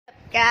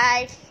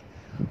Guys,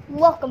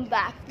 welcome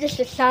back. This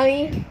is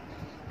Sunny.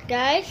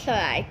 Guys, so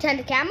I turn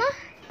the camera.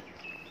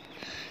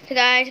 So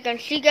guys, you can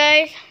see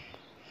guys,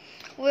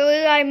 we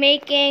are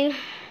making,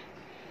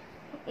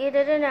 you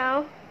don't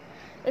know,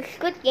 it's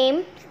good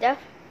game stuff.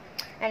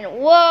 And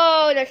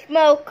whoa, the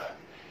smoke.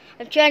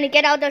 I'm trying to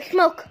get out the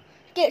smoke.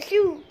 Get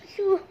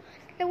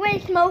away,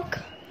 smoke.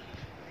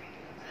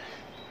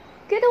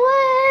 Get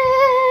away.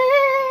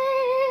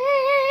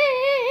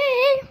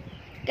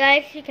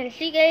 Guys, you can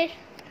see guys,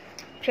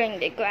 trying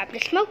to grab the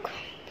smoke.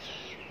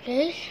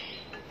 Guys.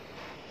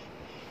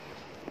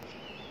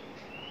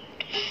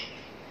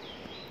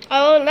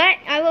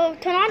 I will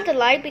turn on the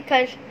light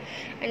because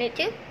I need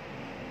to.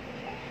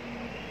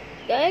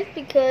 Guys,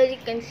 because you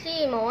can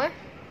see more.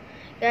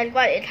 That's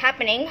what is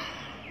happening.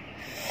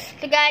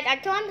 So guys, I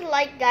turn on the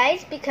light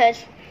guys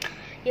because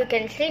you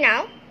can see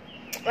now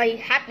what is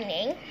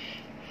happening.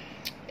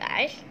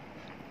 Guys.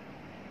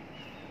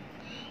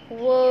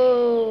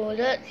 Whoa,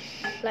 that's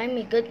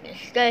slimy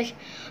goodness, guys.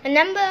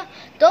 Remember,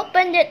 don't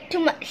bend it too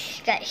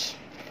much, guys.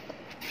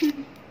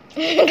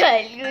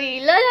 Guys,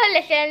 we learn our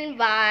lesson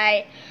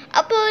by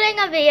uploading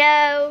a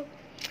video,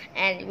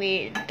 and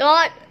we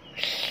thought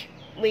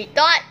we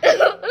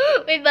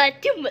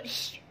burned too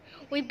much.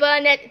 We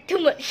burned it too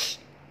much.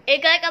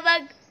 Guys,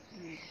 abang.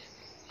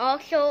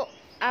 Also,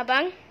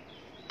 abang.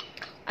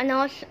 And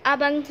also,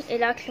 abang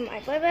is also my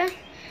brother.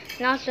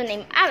 And also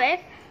named Arif.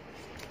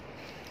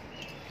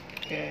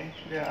 Okay,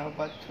 we are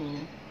about to.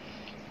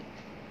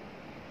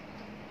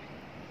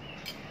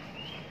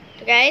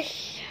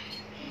 Guys,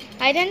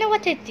 I don't know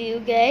what to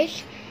do,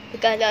 guys,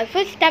 because the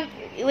first time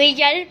we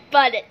just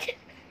burned it.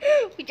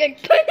 We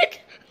just burned it.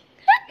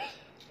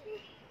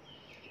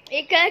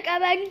 You can't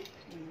come on.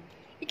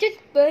 We just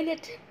burned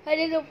it. I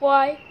don't know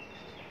why.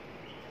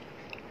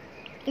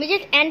 We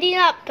just ended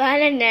up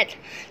burning it.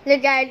 So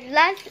guys,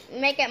 let's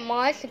make it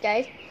more. So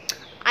guys,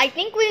 I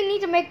think we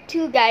need to make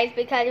 2 guys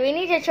because we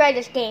need to try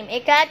this game.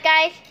 Okay,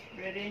 guys?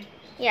 Ready?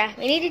 Yeah,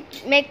 we need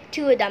to make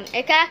 2 of them.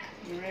 Okay?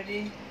 You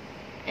ready?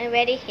 I'm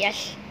ready?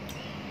 Yes.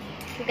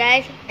 So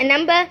guys,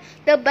 remember,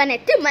 don't burn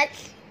it too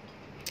much.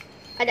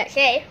 What did I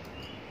say?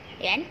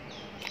 Again.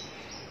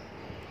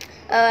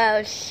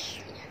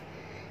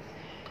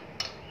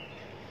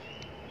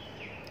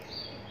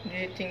 Do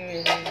you think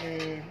we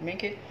will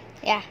make it?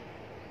 Yeah.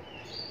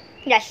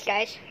 Yes,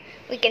 guys.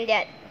 We can do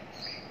it.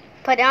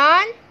 Put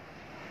on.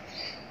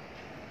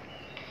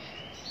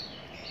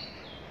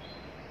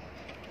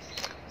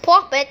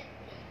 Pop it.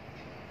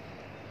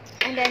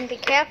 And then be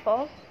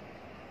careful.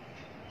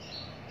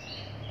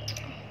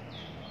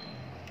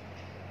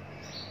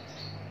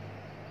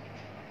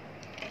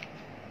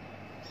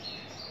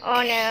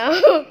 Oh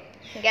no.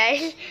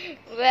 Guys,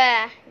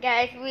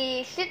 guys,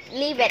 we should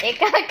leave it.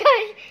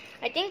 Guys,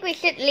 I think we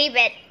should leave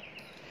it.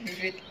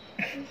 Leave it.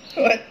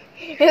 What?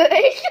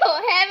 It's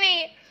so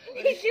heavy.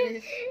 It's so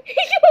heavy.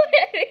 It's so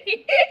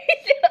heavy.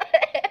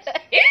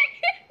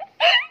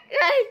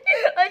 Guys,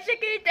 I'm so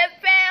going to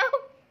fail.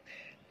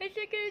 I'm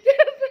so going to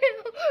fail.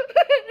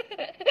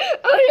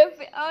 I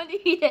want to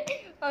eat it.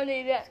 I want to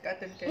eat it.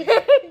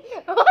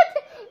 What?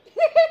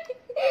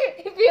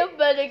 It feels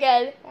bad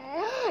again.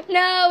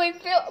 No,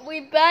 we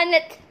burn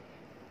it.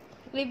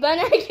 We burn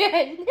it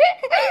again.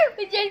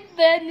 We just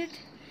burn it.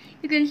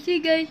 You can see,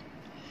 guys.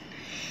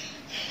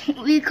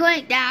 We cool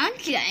it down,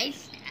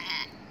 guys.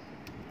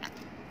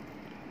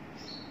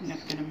 Not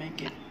gonna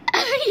make it.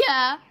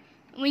 Yeah.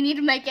 We need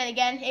to make it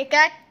again. Hey,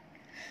 cut.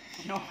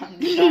 No, I'm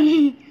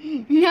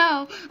done.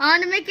 No, I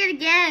want to make it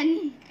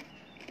again.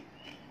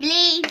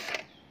 Please.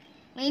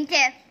 Me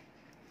too.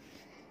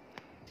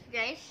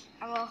 Guys,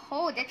 I will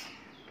hold it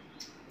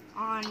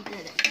on the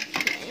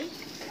tray.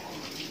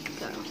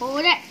 So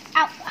hold it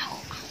out.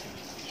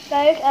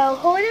 Guys, I'll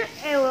hold it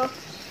and we'll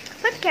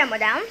put the camera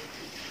down.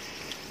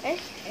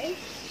 Okay.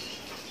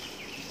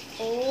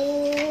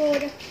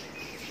 Hold.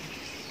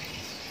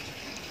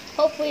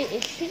 Hopefully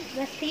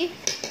let's see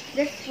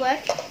this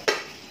works.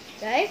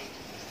 Guys.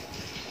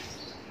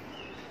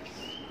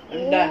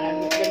 I'm done.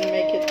 I'm gonna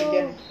make it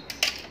again.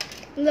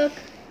 Look.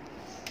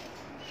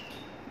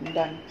 I'm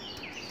done.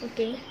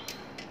 Okay.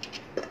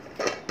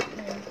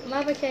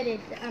 Mama said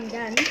it. I'm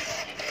done.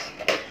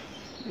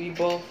 We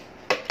both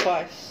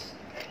twice.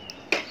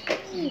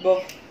 We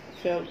both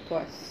failed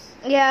twice.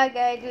 Yeah,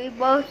 guys, we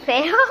both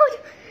failed.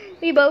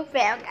 We both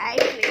failed, guys.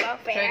 We both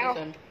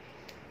failed.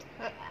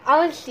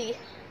 I'll see.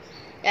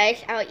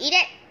 Guys, I'll eat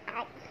it.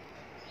 Ow.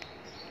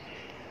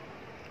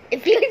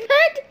 It feels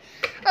bad.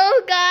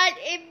 Oh God,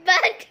 it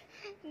burnt.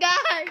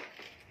 God,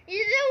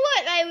 you know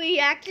what I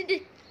reacted?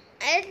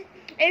 It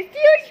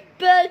feels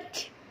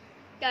burnt,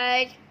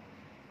 guys.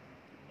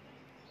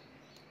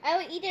 I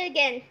will eat it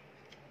again.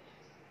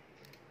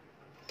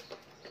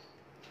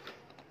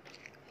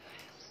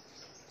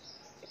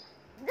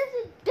 This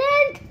is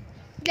burnt.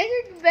 This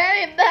is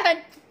very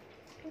burnt,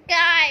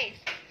 guys.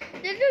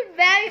 This is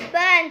very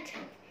burnt,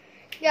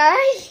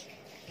 guys.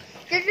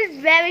 This is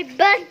very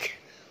burnt.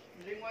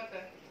 Drink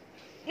water.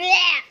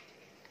 Yeah.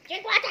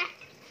 Drink water.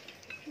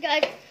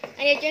 Guys,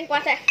 I need to drink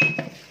water.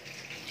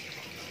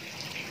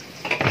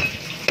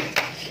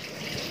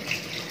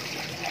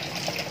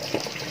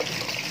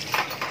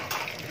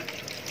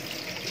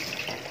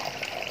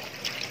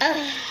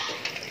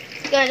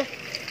 Good.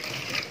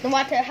 The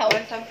water helps.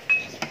 Want some?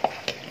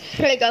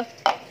 Here you go.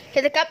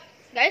 Here's the cup,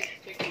 guys.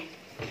 Chicky.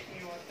 Give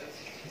me water.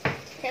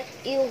 Take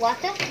you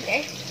water.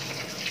 Okay.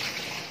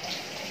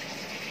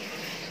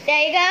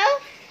 There you go.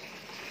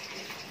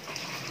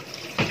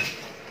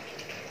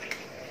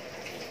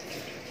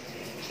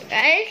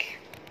 Guys.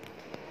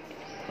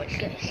 What's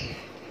this?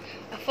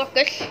 A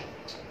focus.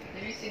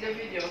 Let me see the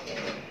video.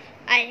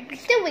 I'm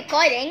still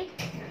recording.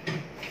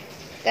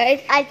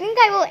 Guys, I think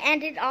I will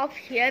end it off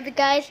here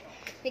because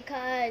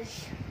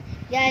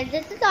guys,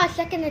 this is our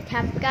second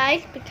attempt,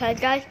 guys, because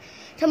guys,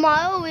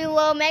 tomorrow we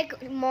will make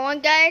more,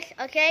 guys,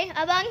 okay,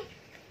 Abang,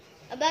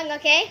 okay?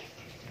 Okay.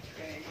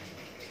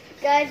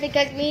 Guys,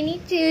 because we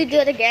need to do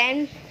it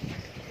again.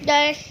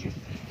 Guys,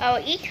 I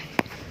will eat.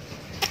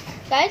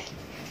 Guys.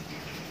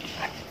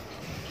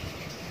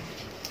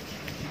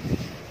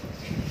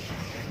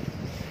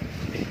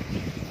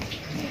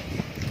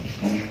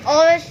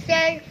 Always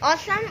stay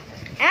awesome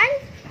and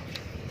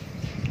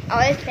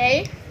always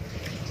stay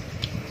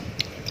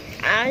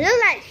on the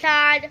light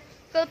side.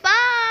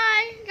 Goodbye.